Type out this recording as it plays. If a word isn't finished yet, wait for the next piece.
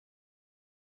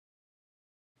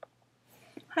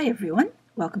Hi everyone,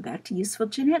 welcome back to Useful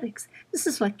Genetics. This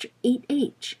is lecture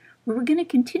 8H, where we're going to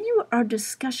continue our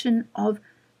discussion of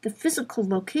the physical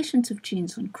locations of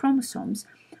genes on chromosomes,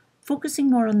 focusing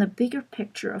more on the bigger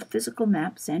picture of physical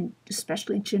maps and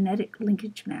especially genetic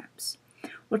linkage maps.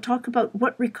 We'll talk about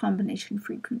what recombination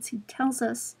frequency tells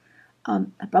us,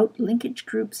 about linkage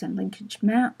groups and linkage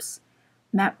maps,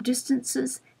 map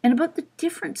distances, and about the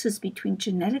differences between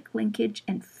genetic linkage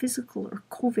and physical or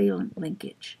covalent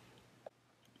linkage.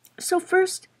 So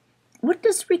first, what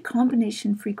does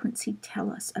recombination frequency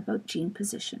tell us about gene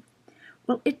position?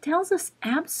 Well, it tells us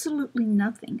absolutely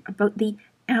nothing about the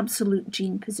absolute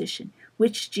gene position,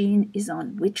 which gene is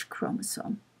on which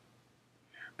chromosome.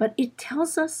 But it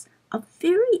tells us a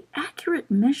very accurate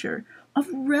measure of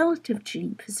relative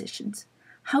gene positions,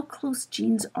 how close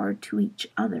genes are to each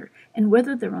other, and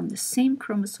whether they're on the same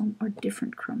chromosome or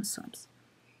different chromosomes.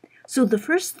 So the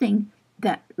first thing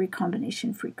that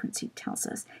recombination frequency tells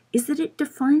us is that it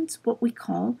defines what we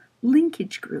call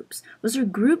linkage groups. Those are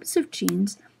groups of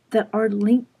genes that are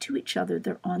linked to each other.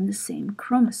 They're on the same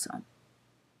chromosome.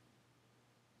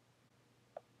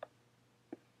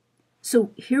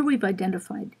 So here we've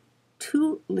identified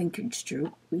two linkage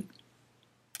groups.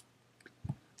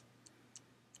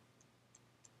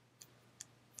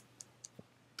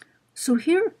 So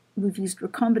here we've used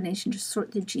recombination to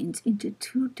sort the genes into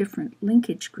two different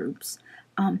linkage groups.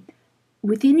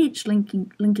 Within each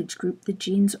linkage group, the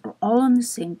genes are all on the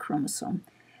same chromosome.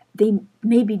 They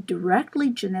may be directly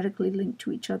genetically linked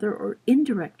to each other or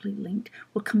indirectly linked.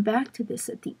 We'll come back to this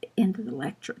at the end of the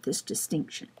lecture, this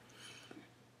distinction.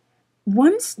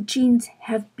 Once genes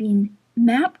have been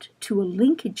mapped to a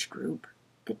linkage group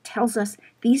that tells us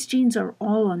these genes are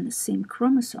all on the same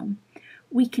chromosome,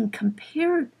 we can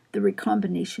compare the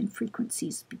recombination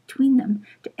frequencies between them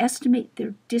to estimate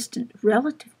their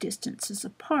relative distances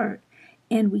apart,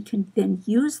 and we can then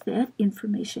use that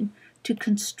information to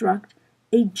construct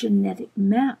a genetic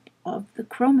map of the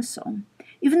chromosome.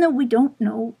 Even though we don't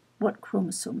know what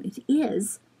chromosome it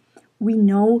is, we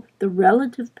know the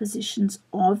relative positions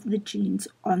of the genes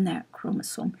on that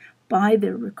chromosome by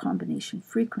their recombination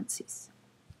frequencies.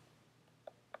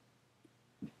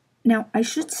 Now, I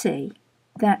should say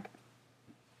that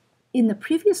in the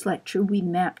previous lecture, we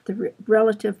mapped the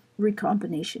relative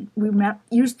recombination. We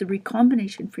used the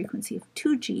recombination frequency of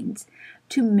two genes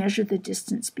to measure the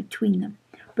distance between them.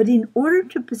 But in order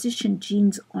to position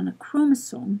genes on a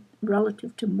chromosome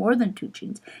relative to more than two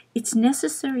genes, it's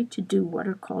necessary to do what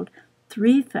are called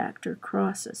three-factor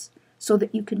crosses, so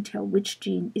that you can tell which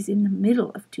gene is in the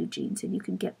middle of two genes and you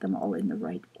can get them all in the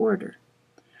right order.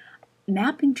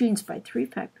 Mapping genes by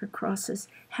three-factor crosses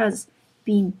has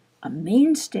been a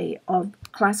mainstay of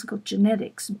classical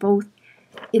genetics, both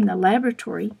in the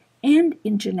laboratory and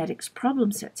in genetics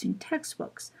problem sets in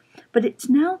textbooks. But it's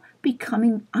now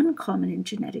becoming uncommon in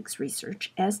genetics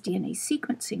research as DNA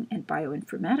sequencing and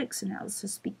bioinformatics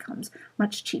analysis becomes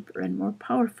much cheaper and more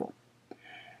powerful.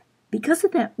 Because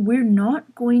of that, we're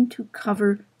not going to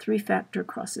cover three-factor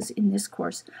crosses in this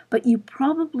course, but you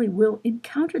probably will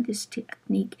encounter this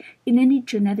technique in any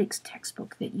genetics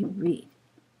textbook that you read.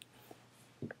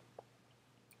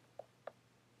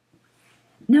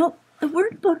 Now, a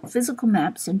word about physical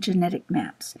maps and genetic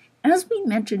maps. As we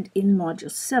mentioned in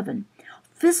Module 7,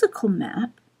 physical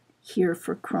map, here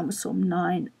for chromosome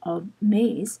 9 of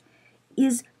maize,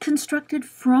 is constructed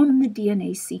from the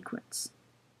DNA sequence.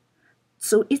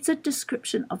 So it's a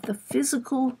description of the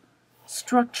physical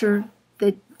structure,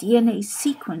 the DNA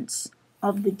sequence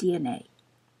of the DNA.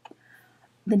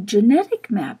 The genetic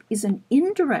map is an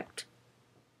indirect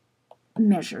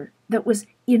measure that was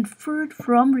inferred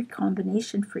from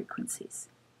recombination frequencies.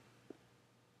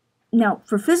 Now,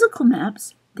 for physical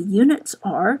maps, the units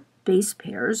are base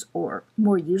pairs, or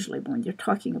more usually when you're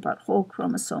talking about whole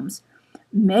chromosomes,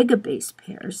 megabase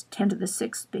pairs, 10 to the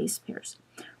 6th base pairs.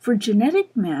 For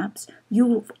genetic maps,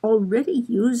 you've already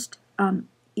used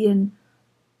in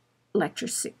lecture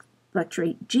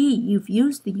 8G, you've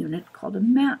used the unit called a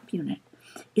map unit.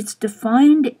 It's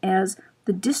defined as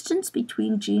the distance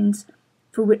between genes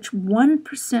for which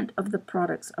 1% of the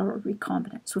products are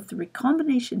recombinant. So if the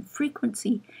recombination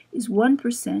frequency is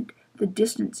 1%, the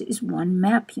distance is 1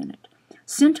 map unit.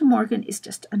 Centimorgan is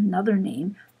just another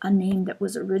name, a name that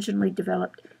was originally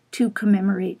developed to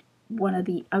commemorate one of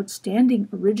the outstanding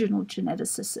original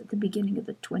geneticists at the beginning of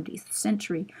the 20th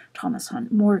century, Thomas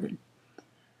Hunt Morgan.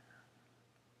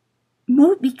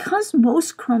 Because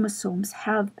most chromosomes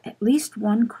have at least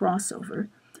one crossover,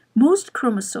 most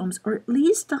chromosomes are at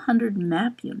least 100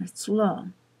 map units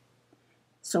long.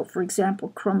 So, for example,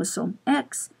 chromosome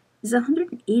X is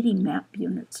 180 map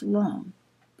units long.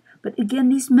 But again,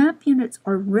 these map units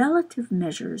are relative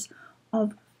measures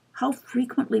of how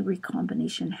frequently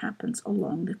recombination happens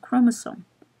along the chromosome.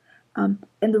 And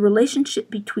the relationship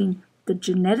between the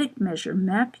genetic measure,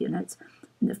 map units,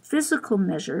 and the physical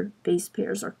measure, base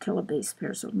pairs or kilobase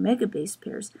pairs or megabase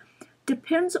pairs,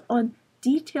 depends on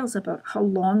details about how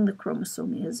long the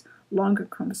chromosome is. Longer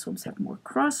chromosomes have more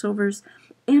crossovers,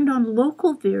 and on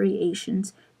local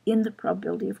variations in the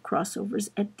probability of crossovers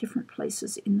at different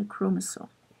places in the chromosome.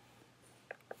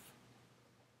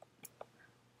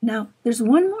 Now, there's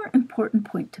one more important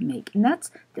point to make, and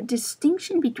that's the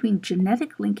distinction between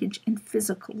genetic linkage and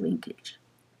physical linkage.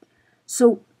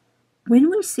 So,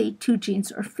 when we say two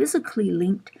genes are physically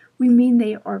linked, we mean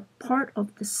they are part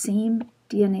of the same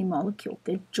DNA molecule.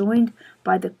 They're joined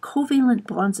by the covalent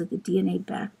bonds of the DNA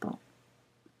backbone.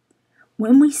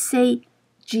 When we say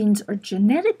genes are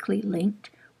genetically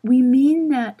linked, we mean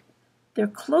that they're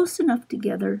close enough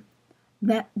together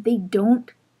that they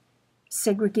don't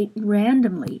segregate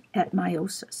randomly at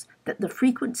meiosis, that the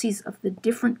frequencies of the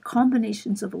different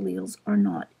combinations of alleles are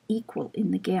not equal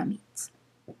in the gametes.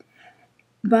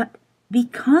 But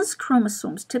because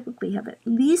chromosomes typically have at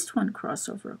least one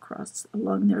crossover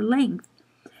along their length,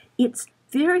 it's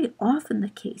very often the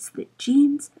case that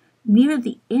genes near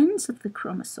the ends of the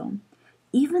chromosome,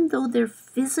 even though they're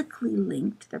physically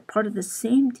linked, they're part of the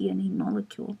same DNA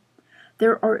molecule,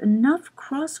 there are enough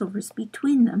crossovers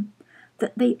between them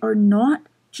that they are not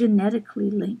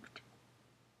genetically linked.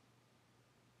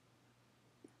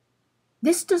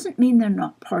 This doesn't mean they're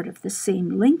not part of the same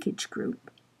linkage group,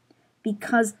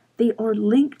 because they are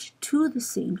linked to the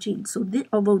same gene. So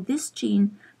although this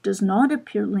gene does not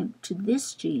appear linked to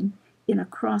this gene in a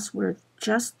cross where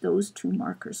just those two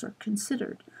markers are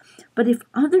considered, but if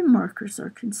other markers are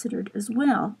considered as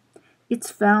well, it's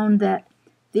found that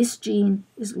this gene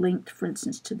is linked, for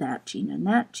instance, to that gene and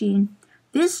that gene.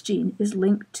 This gene is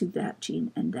linked to that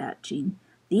gene and that gene.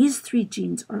 These three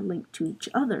genes are linked to each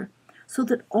other, so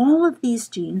that all of these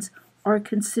genes are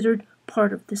considered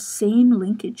part of the same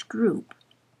linkage group.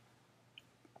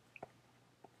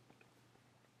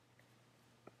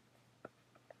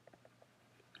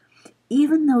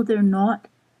 Even though they're not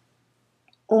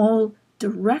all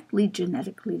directly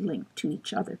genetically linked to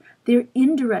each other, they're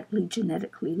indirectly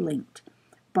genetically linked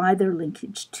by their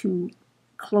linkage to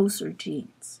closer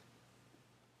genes.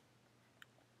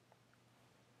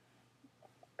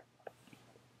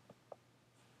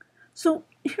 So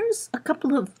here's a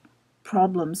couple of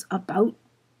problems about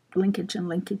linkage and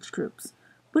linkage groups.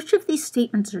 Which of these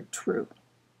statements are true?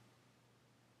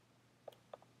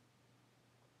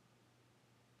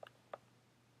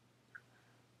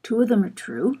 Two of them are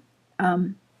true.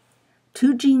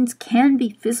 Two genes can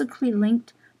be physically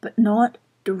linked, but not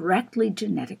directly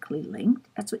genetically linked.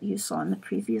 That's what you saw in the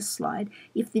previous slide.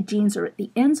 If the genes are at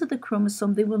the ends of the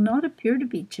chromosome, they will not appear to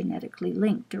be genetically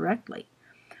linked directly,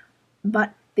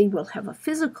 but they will have a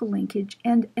physical linkage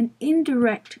and an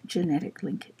indirect genetic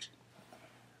linkage.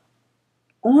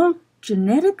 All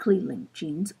genetically linked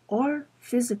genes are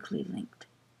physically linked.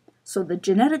 So the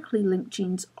genetically linked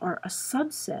genes are a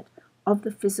subset of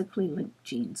the physically linked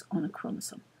genes on a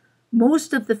chromosome.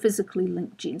 Most of the physically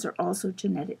linked genes are also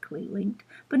genetically linked,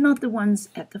 but not the ones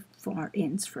at the far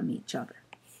ends from each other.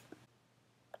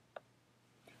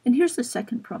 And here's the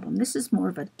second problem. This is more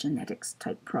of a genetics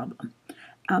type problem.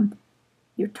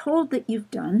 You're told that you've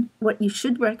done what you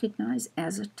should recognize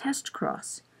as a test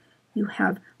cross. You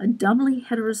have a doubly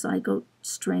heterozygote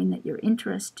strain that you're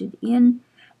interested in,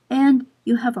 and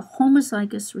you have a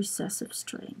homozygous recessive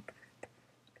strain.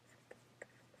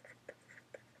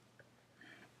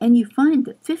 And you find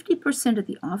that 50% of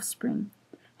the offspring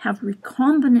have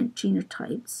recombinant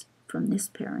genotypes from this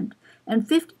parent, and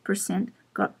 50%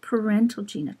 got parental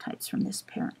genotypes from this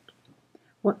parent.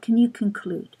 What can you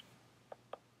conclude?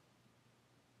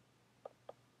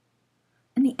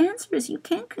 And the answer is you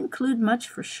can't conclude much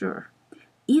for sure,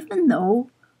 even though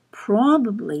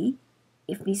probably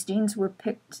if these genes were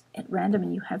picked at random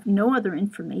and you have no other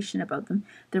information about them,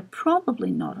 they're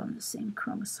probably not on the same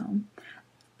chromosome.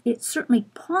 It's certainly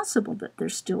possible that they're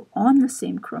still on the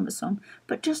same chromosome,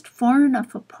 but just far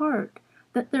enough apart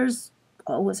that there's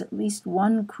always at least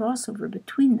one crossover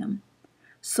between them,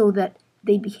 so that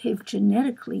they behave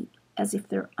genetically as if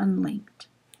they're unlinked.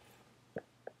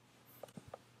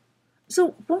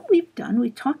 So what we've done, we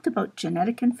talked about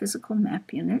genetic and physical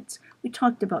map units, we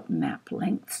talked about map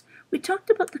lengths, we talked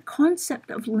about the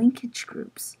concept of linkage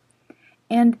groups,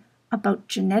 and about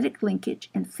genetic linkage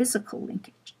and physical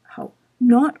linkage, how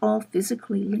not all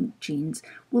physically linked genes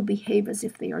will behave as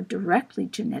if they are directly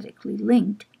genetically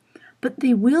linked, but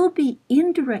they will be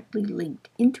indirectly linked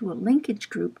into a linkage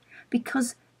group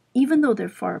because Even though they're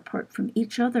far apart from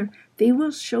each other, they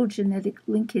will show genetic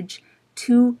linkage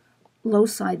to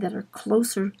loci that are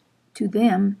closer to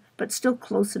them, but still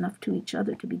close enough to each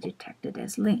other to be detected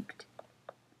as linked.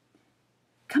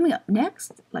 Coming up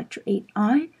next, Lecture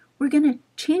 8I, we're going to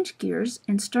change gears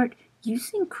and start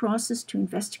using crosses to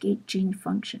investigate gene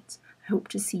functions. I hope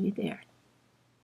to see you there.